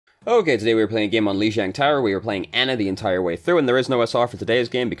Okay, today we were playing a game on Lijiang Tower. We were playing Anna the entire way through, and there is no SR for today's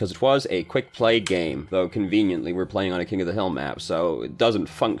game because it was a quick play game. Though, conveniently, we're playing on a King of the Hill map, so it doesn't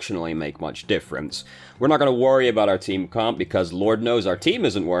functionally make much difference. We're not going to worry about our team comp because Lord knows our team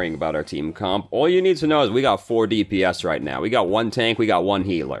isn't worrying about our team comp. All you need to know is we got 4 DPS right now. We got 1 tank, we got 1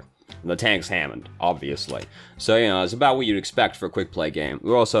 healer. And the tank's Hammond, obviously. So, you know, it's about what you'd expect for a quick play game.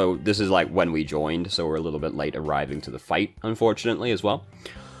 We're also, this is like when we joined, so we're a little bit late arriving to the fight, unfortunately, as well.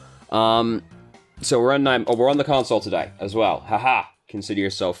 So we're on the console today as well. Haha, consider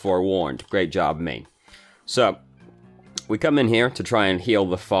yourself forewarned. Great job, me. So, we come in here to try and heal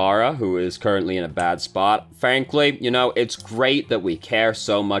the Farah, who is currently in a bad spot. Frankly, you know, it's great that we care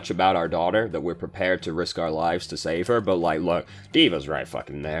so much about our daughter that we're prepared to risk our lives to save her, but like, look, D.Va's right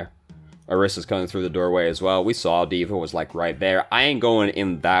fucking there. Orissa's coming through the doorway as well. We saw D.Va was like right there. I ain't going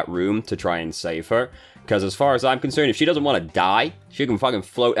in that room to try and save her. Because as far as I'm concerned, if she doesn't want to die, she can fucking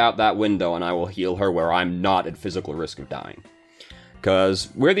float out that window and I will heal her where I'm not at physical risk of dying. Because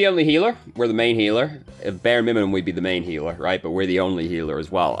we're the only healer. We're the main healer. At bare minimum, we'd be the main healer, right? But we're the only healer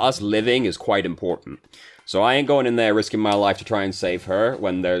as well. Us living is quite important. So I ain't going in there risking my life to try and save her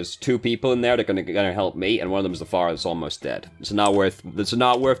when there's 2 people in there that are gonna help me, and one of them is the Farah that's almost dead. It's not worth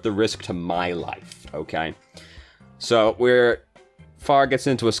the risk to my life, okay? So Farah gets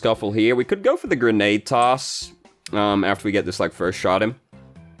into a scuffle here. We could go for the grenade toss after we get this like first shot in.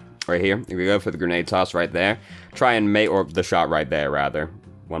 Right here. We go for the grenade toss right there. Try and or the shot right there, rather.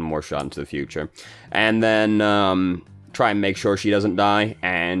 One more shot into the future. And then try and make sure she doesn't die.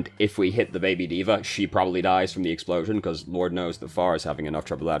 And if we hit the baby D.Va, she probably dies from the explosion, because Lord knows that Farah is having enough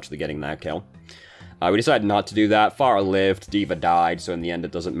trouble actually getting that kill. We decided not to do that. Farah lived, D.Va died, so in the end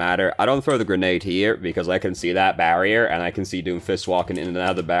it doesn't matter. I don't throw the grenade here because I can see that barrier, and I can see Doomfist walking in and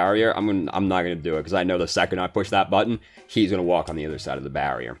out of the barrier. I'm not going to do it because I know the second I push that button, he's going to walk on the other side of the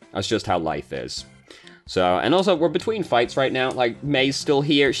barrier. That's just how life is. So, and also, we're between fights right now. Like, May's still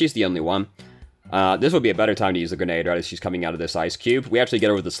here. She's the only one. This would be a better time to use the grenade, right, as she's coming out of this ice cube. We actually get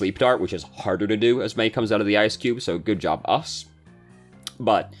her with the sleep dart, which is harder to do as May comes out of the ice cube, so good job, us.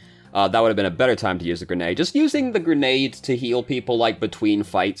 But that would have been a better time to use the grenade. Just using the grenade to heal people, like, between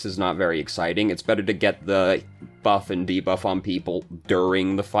fights is not very exciting. It's better to get the buff and debuff on people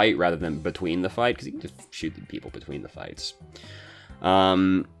during the fight rather than between the fight, because you can just shoot the people between the fights.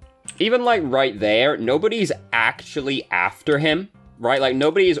 Even, like, right there, nobody's actually after him, right? Like,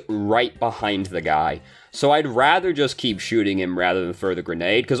 nobody's right behind the guy. So I'd rather just keep shooting him rather than throw the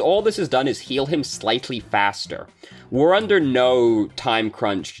grenade, because all this has done is heal him slightly faster. We're under no time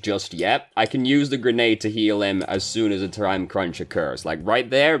crunch just yet. I can use the grenade to heal him as soon as a time crunch occurs. Like, right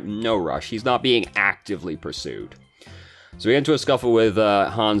there, no rush. He's not being actively pursued. So we get into a scuffle with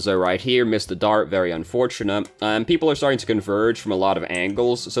Hanzo right here, missed the dart, very unfortunate. People are starting to converge from a lot of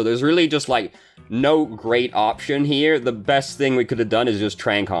angles, so there's really just, like, no great option here. The best thing we could have done is just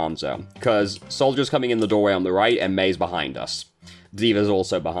trank Hanzo, because Soldier's coming in the doorway on the right, and May's behind us. D.Va's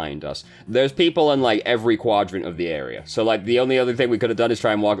also behind us. There's people in, like, every quadrant of the area, so, like, the only other thing we could have done is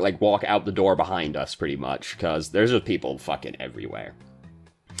try and walk out the door behind us, pretty much, because there's just people fucking everywhere.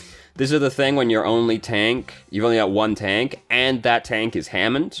 This is the thing when you're only tank, you've only got 1 tank, and that tank is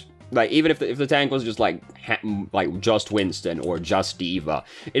Hammond. Like, even if the tank was just, like just Winston or just D.Va,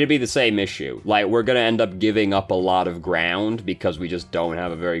 it'd be the same issue. Like, we're gonna end up giving up a lot of ground because we just don't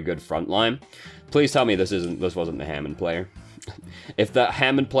have a very good front line. Please tell me this wasn't the Hammond player. If the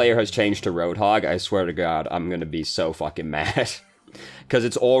Hammond player has changed to Roadhog, I swear to God, I'm gonna be so fucking mad. Because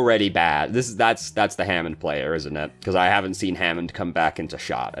it's already bad. That's the Hammond player, isn't it? Because I haven't seen Hammond come back into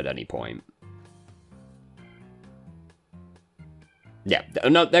shot at any point. Yeah,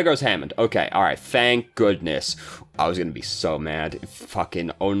 no, there goes Hammond. Okay, alright, thank goodness. I was gonna be so mad if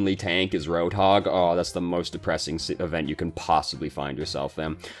fucking only tank is Roadhog. Oh, that's the most depressing event you can possibly find yourself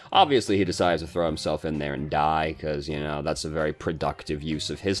in. Obviously, he decides to throw himself in there and die, because, you know, that's a very productive use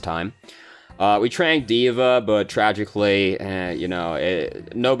of his time. We tranked D.Va, but tragically, you know,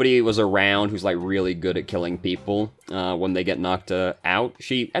 nobody was around who's, like, really good at killing people when they get knocked out.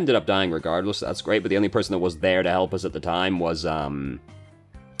 She ended up dying regardless, so that's great, but the only person that was there to help us at the time was,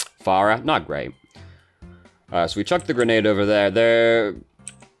 Farah. Not great. So we chucked the grenade over there.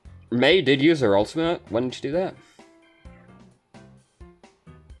 May did use her ultimate. When did she do that?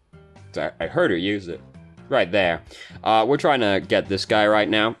 I heard her use it. Right there. We're trying to get this guy right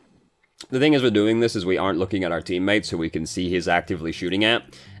now. The thing is, we're doing this is we aren't looking at our teammates who we can see he's actively shooting at,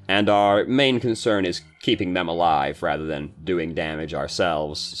 and our main concern is keeping them alive rather than doing damage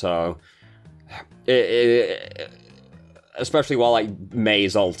ourselves, so especially while, like,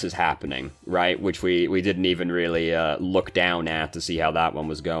 May's ult is happening, right? Which we didn't even really look down at to see how that one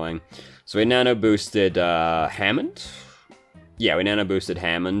was going. So we nano-boosted Hammond? Yeah, we nano-boosted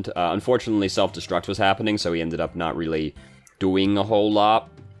Hammond. Unfortunately, self-destruct was happening, so we ended up not really doing a whole lot.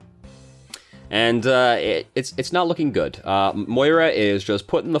 And it's not looking good. Moira is just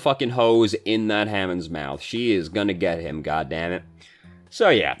putting the fucking hose in that Hammond's mouth. She is gonna get him, goddammit. So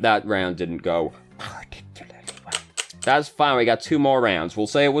yeah, that round didn't go particularly well. That's fine, we got 2 more rounds. We'll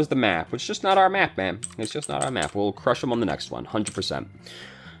say it was the map. It's just not our map, man. It's just not our map. We'll crush them on the next one, 100%.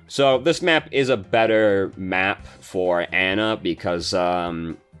 So this map is a better map for Ana because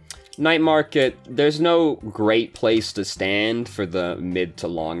Night Market, there's no great place to stand for the mid to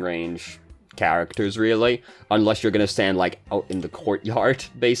long range characters, really, unless you're gonna stand, like, out in the courtyard,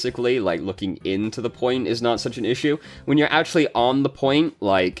 basically. Like, looking into the point is not such an issue. When you're actually on the point,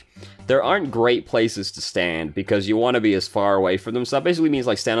 like, there aren't great places to stand, because you want to be as far away from them, so that basically means,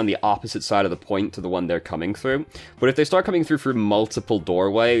 like, stand on the opposite side of the point to the one they're coming through. But if they start coming through multiple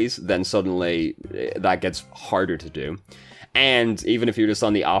doorways, then suddenly that gets harder to do. And even if you're just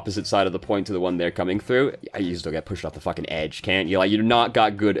on the opposite side of the point to the one they're coming through, you still get pushed off the fucking edge, can't you? Like, you've not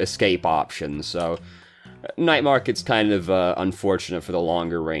got good escape options, so Night Market's kind of unfortunate for the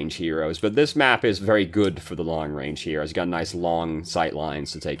longer range heroes, but this map is very good for the long range heroes. You got nice long sight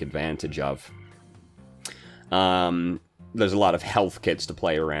lines to take advantage of. There's a lot of health kits to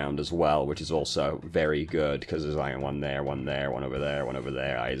play around as well, which is also very good, because there's like one there, one there, one over there, one over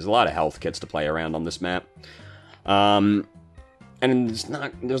there. There's a lot of health kits to play around on this map. And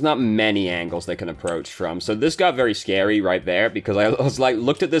there's not many angles they can approach from. So this got very scary right there, because I was like,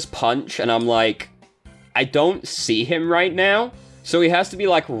 looked at this punch, and I'm like, I don't see him right now. So he has to be,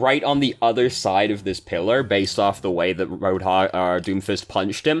 like, right on the other side of this pillar, based off the way that Doomfist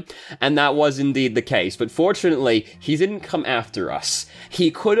punched him. And that was indeed the case. But fortunately, he didn't come after us.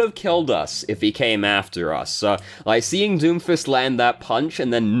 He could have killed us if he came after us. So, like, seeing Doomfist land that punch,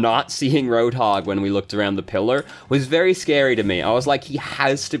 and then not seeing Roadhog when we looked around the pillar, was very scary to me. I was like, he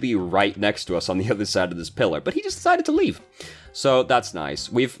has to be right next to us on the other side of this pillar. But he just decided to leave. So, that's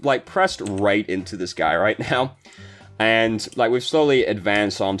nice. We've, like, pressed right into this guy right now. And, like, we've slowly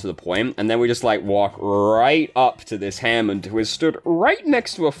advanced onto the point, and then we just, like, walk right up to this Hammond, who has stood right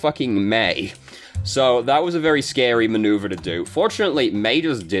next to a fucking May. So, that was a very scary maneuver to do. Fortunately, May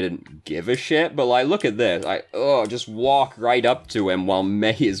just didn't give a shit, but, like, look at this. Just walk right up to him while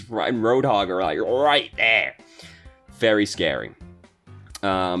May and Roadhog are, like, right there. Very scary.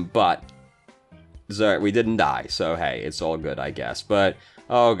 But, we didn't die, so, hey, it's all good, I guess. But,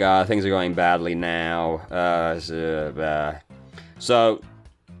 oh god, things are going badly now. So,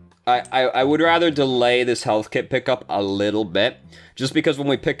 I would rather delay this health kit pickup a little bit, just because when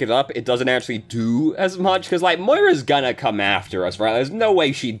we pick it up, it doesn't actually do as much, because, like, Moira's gonna come after us, right? There's no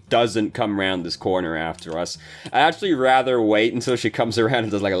way she doesn't come around this corner after us. I'd actually rather wait until she comes around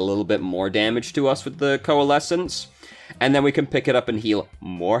and does, like, a little bit more damage to us with the Coalescence, and then we can pick it up and heal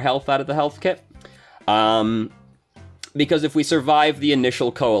more health out of the health kit. Because if we survive the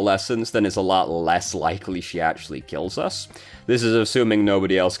initial Coalescence, then it's a lot less likely she actually kills us. This is assuming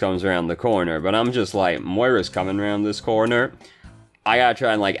nobody else comes around the corner, but I'm just like, Moira's coming around this corner. I gotta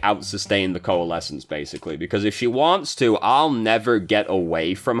try and, like, out-sustain the Coalescence, basically, because if she wants to, I'll never get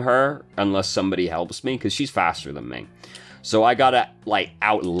away from her unless somebody helps me, because she's faster than me. So I gotta, like,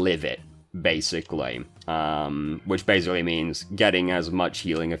 outlive it, basically. Which basically means getting as much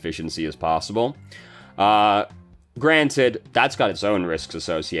healing efficiency as possible. Granted, that's got its own risks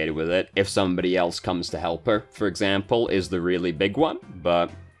associated with it. If somebody else comes to help her, for example, is the really big one.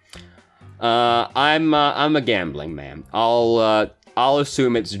 But I'm a gambling man. I'll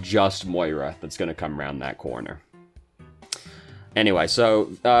assume it's just Moira that's gonna come around that corner. Anyway,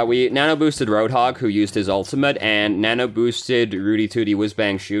 so we nano-boosted Roadhog, who used his ultimate, and nano-boosted Rudy Tooty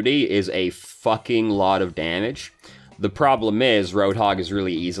Whizbang Shooty is a fucking lot of damage. The problem is, Roadhog is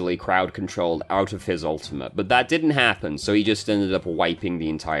really easily crowd-controlled out of his ultimate, but that didn't happen, so he just ended up wiping the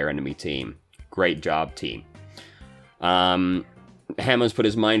entire enemy team. Great job, team. Hammond's put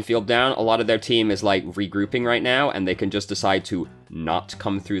his minefield down. A lot of their team is, like, regrouping right now, and they can just decide to not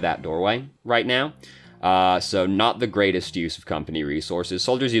come through that doorway right now. So not the greatest use of company resources.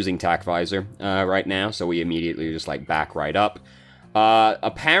 Soldier's using Tac Visor right now, so we immediately just, like, back right up.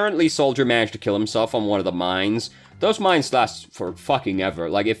 Apparently Soldier managed to kill himself on one of the mines. Those mines last for fucking ever.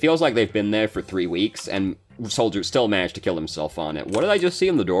 Like, it feels like they've been there for 3 weeks, and Soldier still managed to kill himself on it. What did I just see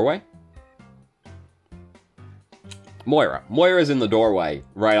in the doorway? Moira. Moira's in the doorway,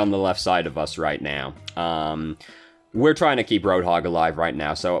 right on the left side of us right now. we're trying to keep Roadhog alive right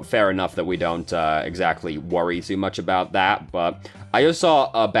now, so fair enough that we don't exactly worry too much about that, but I just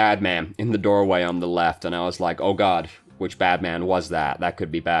saw a bad man in the doorway on the left, and I was like, oh god, which bad man was that? That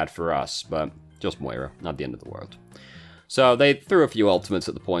could be bad for us, but just Moira, not the end of the world. So they threw a few ultimates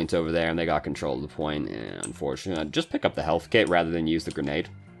at the point over there, and they got control of the point, and unfortunately, just pick up the health kit rather than use the grenade,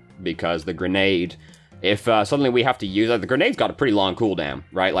 because the grenade, if suddenly we have to use it, the grenade's got a pretty long cooldown,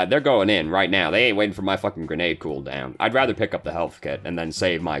 right? Like, they're going in right now. They ain't waiting for my fucking grenade cooldown. I'd rather pick up the health kit and then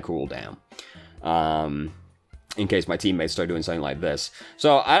save my cooldown. In case my teammates start doing something like this.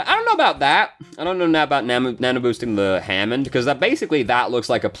 So, I don't know about that. I don't know about nano boosting the Hammond, because that looks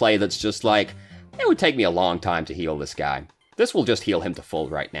like a play that's just like, it would take me a long time to heal this guy. This will just heal him to full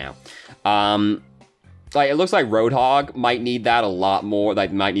right now. Like, it looks like Roadhog might need that a lot more,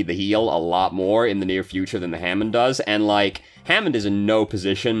 like, might need the heal a lot more in the near future than the Hammond does, and, like, Hammond is in no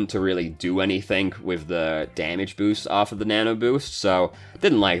position to really do anything with the damage boost off of the nano boost, so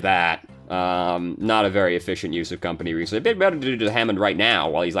didn't like that. Not a very efficient use of company resource. A bit better to do to the Hammond right now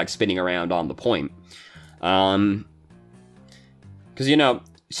while he's, like, spinning around on the point. Because, you know,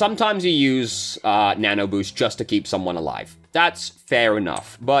 sometimes you use nano boost just to keep someone alive. That's fair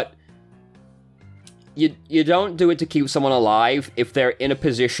enough, but you don't do it to keep someone alive if they're in a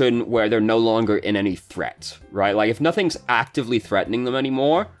position where they're no longer in any threat, right? Like, if nothing's actively threatening them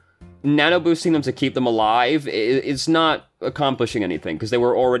anymore, nano boosting them to keep them alive is not accomplishing anything, because they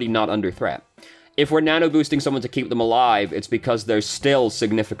were already not under threat. If we're nano boosting someone to keep them alive, it's because there's still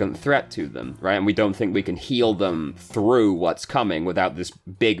significant threat to them, right? And we don't think we can heal them through what's coming without this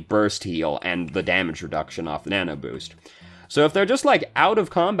big burst heal and the damage reduction off the nano boost. So if they're just, like, out of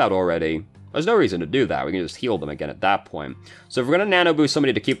combat already, there's no reason to do that. We can just heal them again at that point. So if we're going to nano boost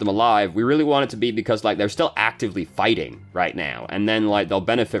somebody to keep them alive, we really want it to be because, like, they're still actively fighting right now. And then, like, they'll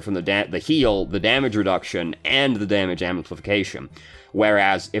benefit from the heal, the damage reduction, and the damage amplification.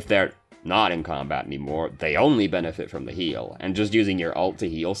 Whereas if they're not in combat anymore, they only benefit from the heal. And just using your ult to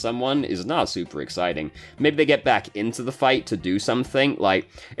heal someone is not super exciting. Maybe they get back into the fight to do something. Like,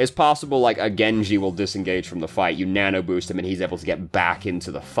 it's possible, like, a Genji will disengage from the fight, you nano boost him, and he's able to get back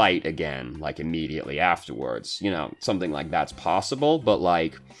into the fight again, like, immediately afterwards. You know, something like that's possible, but,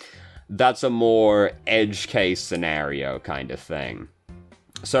 like, that's a more edge case scenario kind of thing.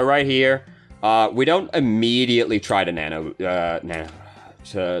 So right here, we don't immediately try to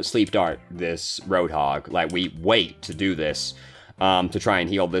to sleep dart this Roadhog. Like, we wait to do this to try and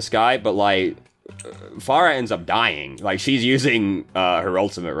heal this guy, but, like, Pharah ends up dying. Like, she's using her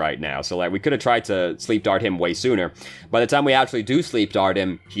ultimate right now, so, like, we could have tried to sleep dart him way sooner. By the time we actually do sleep dart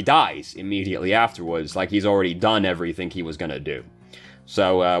him, he dies immediately afterwards. Like, he's already done everything he was gonna do.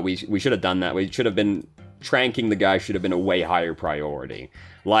 So we should have done that. We should have been tranking the guy, should have been a way higher priority.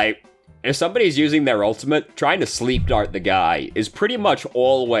 Like, if somebody's using their ultimate, trying to sleep dart the guy is pretty much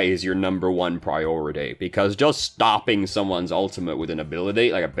always your #1 priority, because just stopping someone's ultimate with an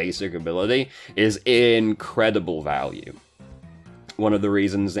ability, like a basic ability, is incredible value. One of the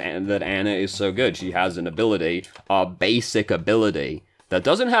reasons that Ana is so good, she has an ability, a basic ability, that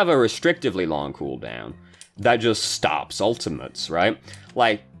doesn't have a restrictively long cooldown, that just stops ultimates, right?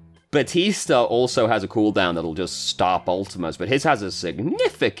 Like, Batista also has a cooldown that'll just stop ultimates, but his has a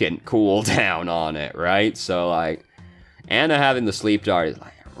significant cooldown on it, right? So, like, Ana having the sleep dart is,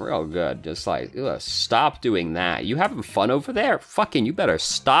 like, real good. Just, like, stop doing that. You having fun over there? Fucking, you better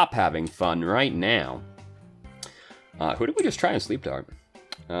stop having fun right now. Who did we just try and sleep dart?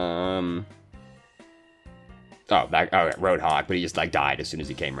 Oh, Roadhog, but he just, like, died as soon as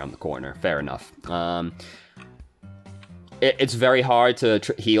he came around the corner. Fair enough. It's very hard to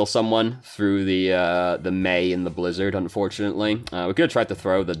heal someone through the May in the Blizzard, unfortunately. We could have tried to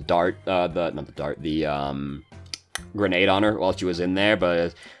throw the dart, the grenade on her while she was in there, but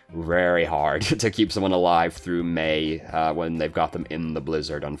it's very hard to keep someone alive through May when they've got them in the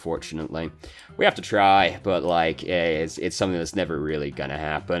Blizzard, unfortunately. We have to try, but, like, it's something that's never really gonna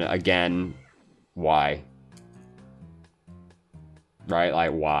happen. Again, why? Right,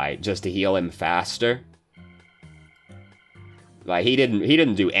 like, why? Just to heal him faster? Like, he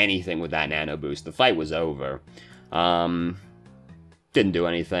didn't do anything with that nano boost. The fight was over. Didn't do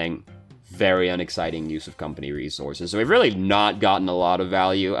anything. Very unexciting use of company resources. So we've really not gotten a lot of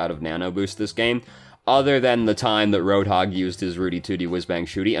value out of nano boost this game, other than the time that Roadhog used his Rudy Tooty Whizbang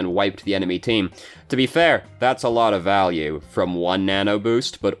Shooty and wiped the enemy team. To be fair, that's a lot of value from one nano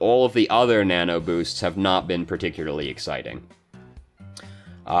boost, but all of the other nano boosts have not been particularly exciting.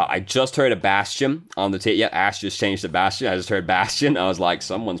 I just heard a Bastion on the tape. Yeah, Ash just changed to Bastion. I just heard Bastion. I was like,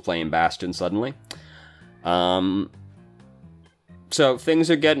 someone's playing Bastion suddenly. So things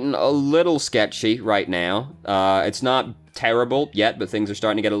are getting a little sketchy right now. It's not terrible yet, but things are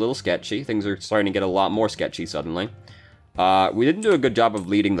starting to get a little sketchy. Things are starting to get a lot more sketchy suddenly. We didn't do a good job of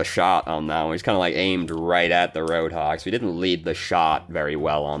leading the shot on that one. He's kind of like aimed right at the Roadhogs. We didn't lead the shot very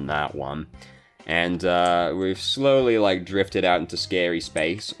well on that one. And we've slowly like drifted out into scary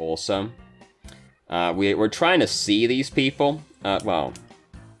space also. We're trying to see these people. Well,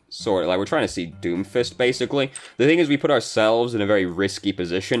 sort of. Like, we're trying to see Doomfist, basically. The thing is, we put ourselves in a very risky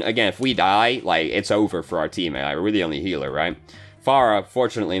position. Again, if we die, like, it's over for our teammate. Like, we're the only healer, right? Farah,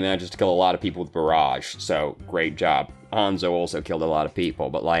 fortunately, manages to kill a lot of people with Barrage, so great job. Hanzo also killed a lot of people,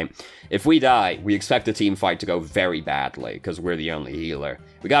 but, like, if we die, we expect the team fight to go very badly, because we're the only healer.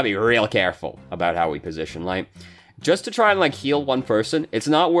 We gotta be real careful about how we position, like... Just to try and, like, heal one person, it's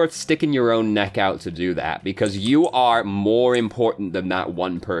not worth sticking your own neck out to do that, because you are more important than that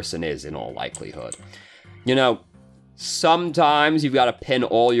one person is, in all likelihood. You know, sometimes you've got to pin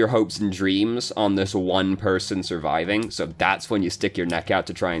all your hopes and dreams on this one person surviving, so that's when you stick your neck out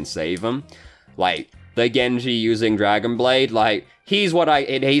to try and save them. Like, the Genji using Dragon Blade, like, he's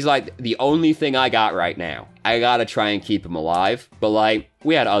like the only thing I got right now. I gotta try and keep him alive, but like,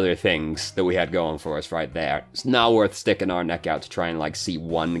 we had other things that we had going for us right there. It's not worth sticking our neck out to try and like see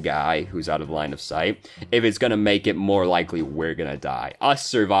one guy who's out of line of sight, if it's gonna make it more likely we're gonna die. Us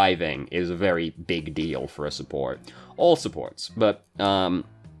surviving is a very big deal for a support. All supports, but someone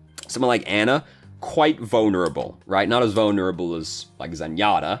like Ana, quite vulnerable, right? Not as vulnerable as like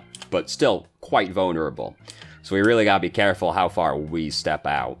Zenyatta, but still quite vulnerable. So we really gotta be careful how far we step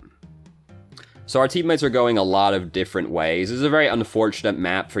out. So our teammates are going a lot of different ways. This is a very unfortunate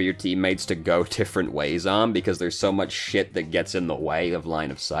map for your teammates to go different ways on, because there's so much shit that gets in the way of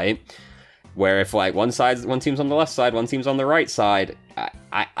line of sight. Where if like one team's on the left side, one team's on the right side,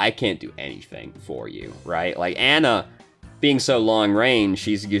 I can't do anything for you, right? Like Ana, being so long range,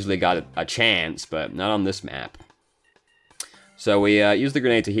 she's usually got a chance, but not on this map. So we used the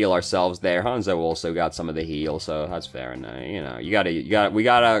grenade to heal ourselves there. Hanzo also got some of the heal, so that's fair enough. You know,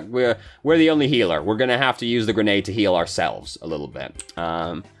 we're the only healer. We're gonna have to use the grenade to heal ourselves a little bit.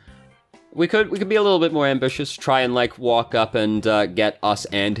 We could be a little bit more ambitious, try and like walk up and get us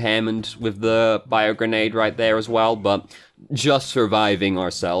and Hammond with the bio grenade right there as well, but just surviving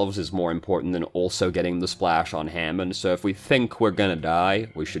ourselves is more important than also getting the splash on Hammond. So if we think we're gonna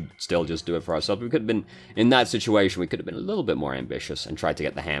die, we should still just do it for ourselves. We could have been, in that situation, we could have been a little bit more ambitious and tried to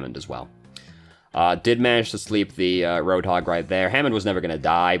get the Hammond as well. Did manage to sleep the Roadhog right there. Hammond was never gonna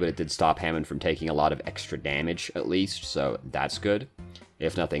die, but it did stop Hammond from taking a lot of extra damage, at least, so that's good.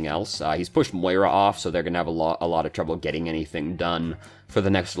 If nothing else. He's pushed Moira off, so they're gonna have a lot of trouble getting anything done for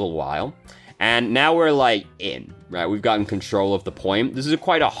the next little while. And now we're, like, in, right? We've gotten control of the point. This is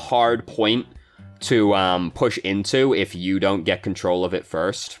quite a hard point to push into if you don't get control of it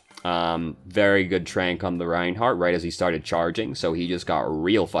first. Very good trank on the Reinhardt right as he started charging, so he just got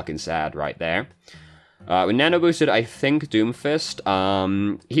real fucking sad right there. We nano-boosted, I think, Doomfist.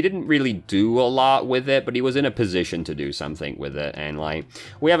 He didn't really do a lot with it, but he was in a position to do something with it, and, like,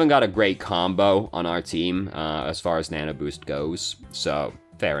 we haven't got a great combo on our team, as far as nano-boost goes, so,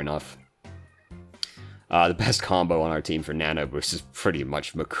 fair enough. The best combo on our team for nano-boost is pretty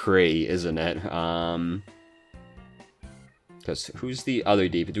much McCree, isn't it? Because who's the other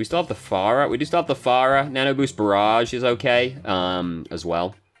DP? Do we still have the Farah? We do still have the Farah. Nano-boost Barrage is okay, as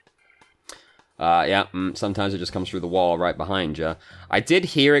well. Yeah, sometimes it just comes through the wall right behind you. I did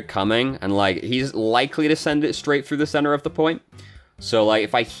hear it coming, and, like, he's likely to send it straight through the center of the point. So, like,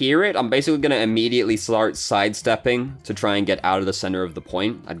 if I hear it, I'm basically gonna immediately start sidestepping to try and get out of the center of the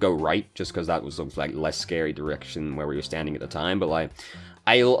point. I'd go right, just because that was, like, less scary direction where we were standing at the time, but, like,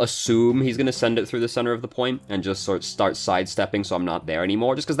 I'll assume he's gonna send it through the center of the point and just sort of start sidestepping so I'm not there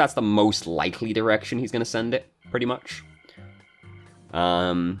anymore, just because that's the most likely direction he's gonna send it, pretty much.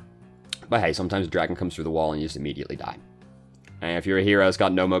 But hey, sometimes a dragon comes through the wall and you just immediately die. And if you're a hero that's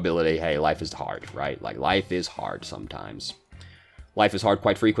got no mobility, hey, life is hard, right? Like, life is hard sometimes. Life is hard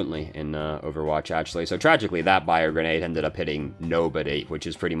quite frequently in Overwatch, actually. So tragically, that bio grenade ended up hitting nobody, which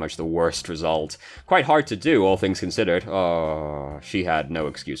is pretty much the worst result. Quite hard to do, all things considered. Oh, she had no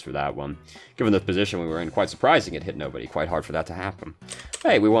excuse for that one. Given the position we were in, quite surprising it hit nobody. Quite hard for that to happen.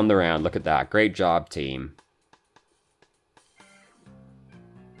 Hey, we won the round. Look at that. Great job, team.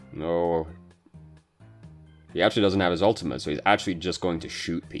 No. He actually doesn't have his ultimate, so he's actually just going to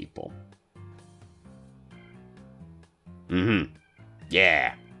shoot people.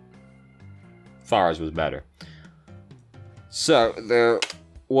 Yeah. Farah's was better. So, there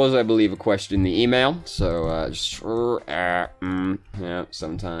was, I believe, a question in the email. So, yeah,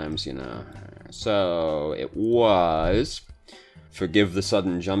 sometimes, you know. So, it was... Forgive the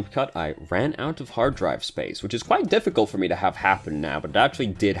sudden jump cut. I ran out of hard drive space, which is quite difficult for me to have happen now, but it actually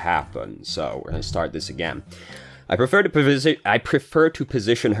did happen, so we're going to start this again. I prefer to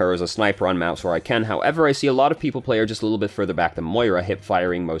position her as a sniper on maps where I can. However, I see a lot of people play her just a little bit further back than Moira,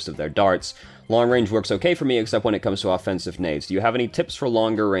 hip-firing most of their darts. Long range works okay for me, except when it comes to offensive nades. Do you have any tips for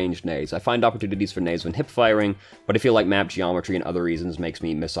longer range nades? I find opportunities for nades when hip-firing, but I feel like map geometry and other reasons makes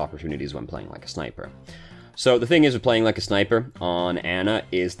me miss opportunities when playing like a sniper. So the thing is with playing like a sniper on Ana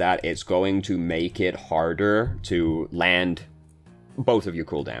is that it's going to make it harder to land both of your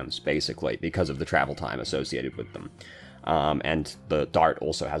cooldowns, basically, because of the travel time associated with them. And the dart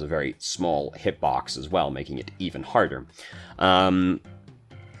also has a very small hitbox as well, making it even harder.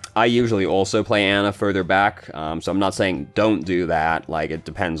 I usually also play Ana further back, so I'm not saying don't do that, like, it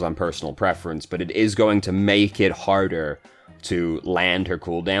depends on personal preference, but it is going to make it harder to land her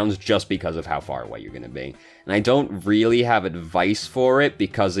cooldowns just because of how far away you're going to be. And I don't really have advice for it,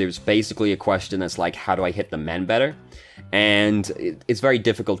 because it's basically a question that's like, how do I hit the men better? And it's very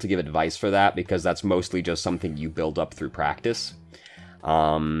difficult to give advice for that, because that's mostly just something you build up through practice.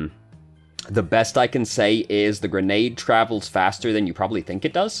 The best I can say is the grenade travels faster than you probably think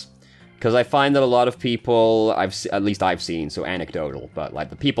it does. Because I find that a lot of people, at least I've seen, so anecdotal, but like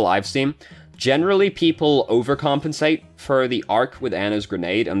the people I've seen, generally people overcompensate for the arc with Ana's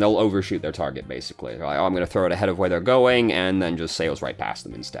grenade, and they'll overshoot their target, basically. They're like, oh, I'm going to throw it ahead of where they're going, and then just sails right past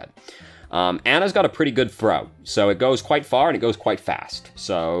them instead. Ana's got a pretty good throw, so it goes quite far and it goes quite fast.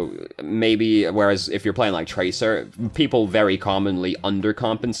 So maybe, whereas if you're playing like Tracer, people very commonly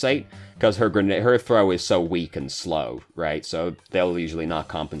undercompensate because her throw is so weak and slow, right? So they'll usually not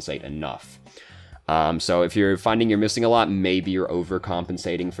compensate enough. So if you're finding you're missing a lot, maybe you're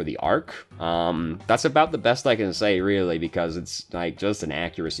overcompensating for the arc. That's about the best I can say, really, because it's like just an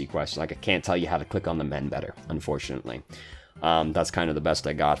accuracy question. Like, I can't tell you how to click on the men better, unfortunately. That's kind of the best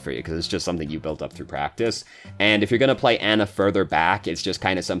I got for you, because it's just something you built up through practice. And if you're going to play Ana further back, it's just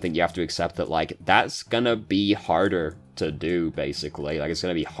kind of something you have to accept that, like, that's going to be harder to do, basically. Like, it's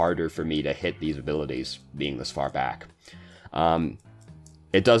going to be harder for me to hit these abilities being this far back.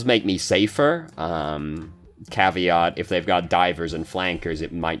 It does make me safer. Caveat, if they've got divers and flankers,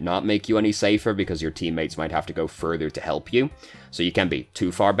 it might not make you any safer because your teammates might have to go further to help you. So you can be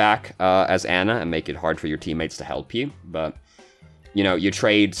too far back as Ana and make it hard for your teammates to help you. But, you know, you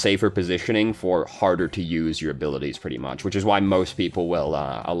trade safer positioning for harder to use your abilities pretty much, which is why most people will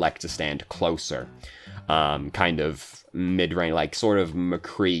elect to stand closer. Kind of mid-range, like sort of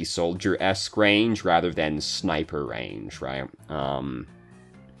McCree soldier-esque range rather than sniper range, right?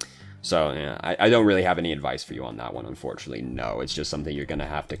 So, yeah, I don't really have any advice for you on that one, unfortunately. No, it's just something you're going to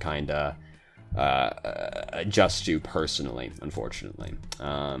have to kind of adjust to personally, unfortunately.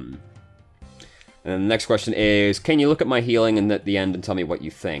 And then the next question is, can you look at my healing and at the end and tell me what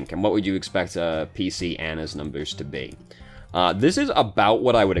you think? And what would you expect PC Ana's numbers to be? This is about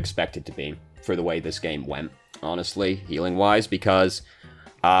what I would expect it to be for the way this game went, honestly, healing-wise, because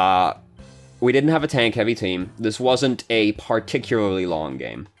we didn't have a tank-heavy team. This wasn't a particularly long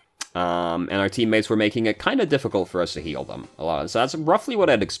game. And our teammates were making it kind of difficult for us to heal them a lot. So that's roughly what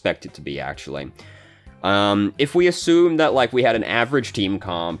I'd expect it to be, actually. If we assume that, like, we had an average team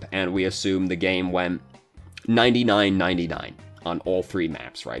comp, and we assume the game went 99-99 on all three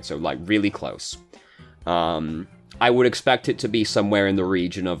maps, right? So, like, really close. I would expect it to be somewhere in the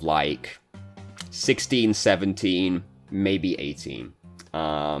region of, like, 16, 17, maybe 18.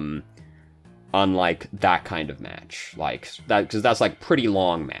 Unlike that kind of match, like that, because that's like pretty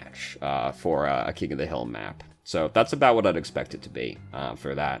long match for a King of the Hill map. So that's about what I'd expect it to be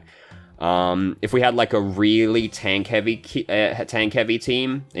for that. If we had like a really tank heavy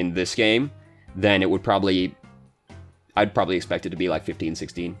team in this game, then it would probably, I'd probably expect it to be like 15,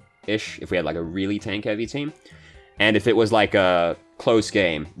 16-ish if we had like a really tank heavy team. And if it was like a close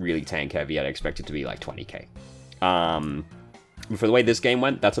game, really tank heavy, I'd expect it to be like 20k. For the way this game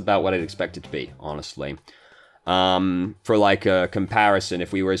went, that's about what I'd expect it to be, honestly. For like a comparison,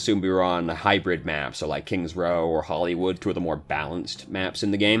 if we were assumed we were on a hybrid map, so like Kings Row or Hollywood, two of the more balanced maps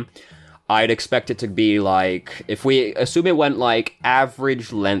in the game, I'd expect it to be like, if we assume it went like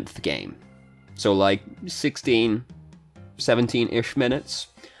average length game, so like 16, 17-ish minutes.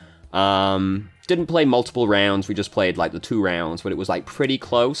 Didn't play multiple rounds, we just played like the 2 rounds, but it was like pretty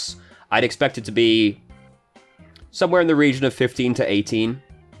close. I'd expect it to be somewhere in the region of 15 to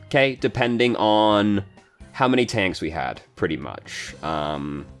 18k, depending on how many tanks we had, pretty much.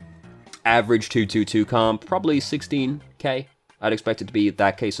 Average 2-2-2 comp, probably 16k. I'd expect it to be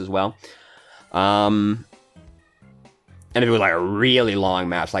that case as well. And if it was like a really long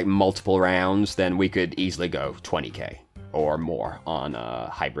match, like multiple rounds, then we could easily go 20k. or more on a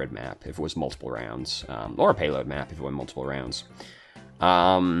hybrid map if it was multiple rounds, or a payload map if it went multiple rounds.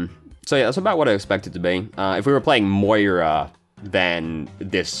 So yeah, that's about what I expect it to be. If we were playing Moira, then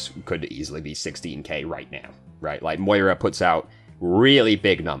this could easily be 16k right now, right? Like, Moira puts out really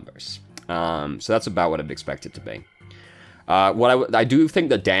big numbers. So that's about what I'd expect it to be. I do think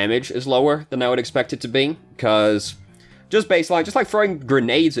the damage is lower than I would expect it to be, because just baseline, just like throwing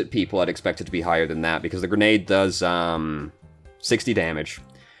grenades at people, I'd expect it to be higher than that, because the grenade does 60 damage.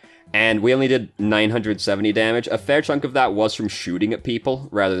 And we only did 970 damage. A fair chunk of that was from shooting at people,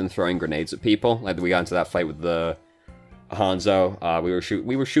 rather than throwing grenades at people. Like, we got into that fight with the Hanzo.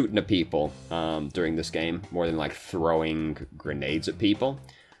 We were shooting at people during this game, more than, like, throwing grenades at people.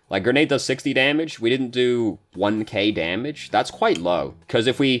 Like, grenade does 60 damage. We didn't do 1k damage. That's quite low. Because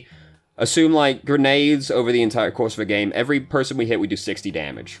if we assume, like, grenades over the entire course of a game, every person we hit, we do 60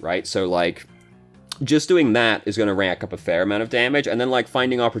 damage, right? So, like, just doing that is going to rack up a fair amount of damage. And then, like,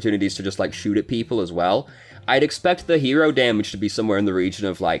 finding opportunities to just, like, shoot at people as well. I'd expect the hero damage to be somewhere in the region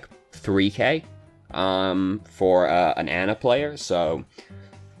of, like, 3k for an Ana player. So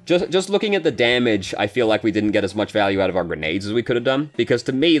just looking at the damage, I feel like we didn't get as much value out of our grenades as we could have done. Because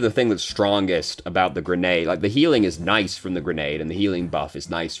to me, the thing that's strongest about the grenade, like, the healing is nice from the grenade, and the healing buff is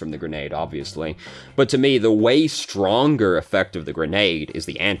nice from the grenade, obviously. But to me, the way stronger effect of the grenade is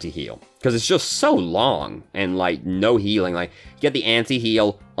the anti-heal. Because it's just so long, and, like, no healing. Like, you get the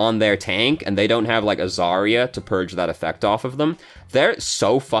anti-heal on their tank, and they don't have, like, a Zarya to purge that effect off of them. They're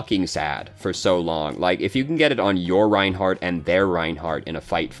so fucking sad for so long. Like, if you can get it on your Reinhardt and their Reinhardt in a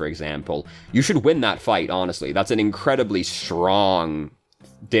fight, for example, you should win that fight, honestly. That's an incredibly strong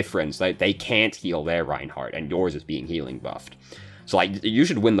difference. Like, they can't heal their Reinhardt, and yours is being healing buffed. So, like, you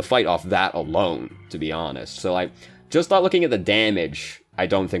should win the fight off that alone, to be honest. So, like, just not looking at the damage, I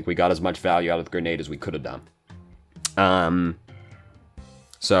don't think we got as much value out of the grenade as we could have done.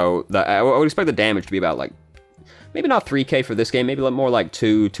 So I would expect the damage to be about, like, maybe not 3k for this game, maybe more like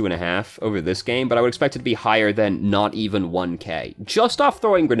 2.5 over this game, but I would expect it to be higher than not even 1k, just off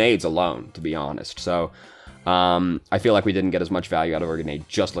throwing grenades alone, to be honest. So I feel like we didn't get as much value out of our grenade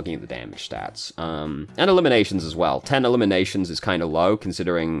just looking at the damage stats. And eliminations as well. 10 eliminations is kind of low,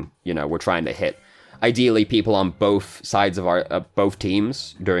 considering, you know, we're trying to hit ideally people on both sides of our both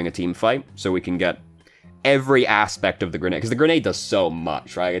teams during a team fight, so we can get every aspect of the grenade, because the grenade does so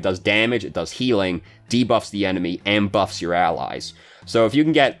much, right? It does damage, it does healing, debuffs the enemy, and buffs your allies. So if you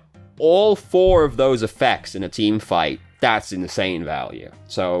can get all 4 of those effects in a team fight, that's insane value.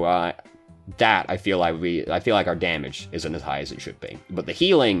 So that I feel like our damage isn't as high as it should be, but the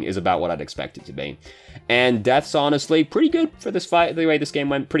healing is about what I'd expect it to be. And deaths, honestly, pretty good for this fight. The way this game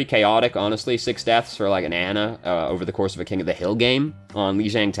went, pretty chaotic, honestly. 6 deaths for, like, an Ana over the course of a King of the Hill game on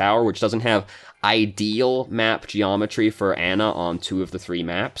Lijiang Tower, which doesn't have ideal map geometry for Ana on 2 of the 3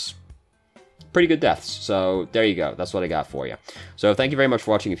 maps. Pretty good deaths. So there you go. That's what I got for you. So thank you very much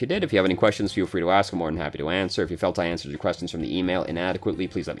for watching. If you did, if you have any questions, feel free to ask. I'm more than happy to answer. If you felt I answered your questions from the email inadequately,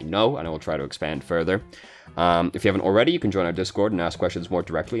 please let me know, and I will try to expand further. If you haven't already, you can join our Discord and ask questions more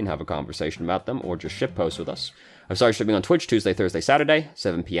directly and have a conversation about them, or just ship posts with us. I've started streaming on Twitch Tuesday, Thursday, Saturday,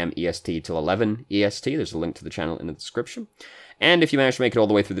 7 p.m. EST till 11 EST. There's a link to the channel in the description. And if you managed to make it all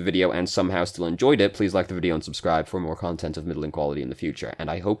the way through the video and somehow still enjoyed it, please like the video and subscribe for more content of middling quality in the future.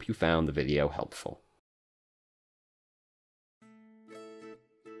 And I hope you found the video helpful.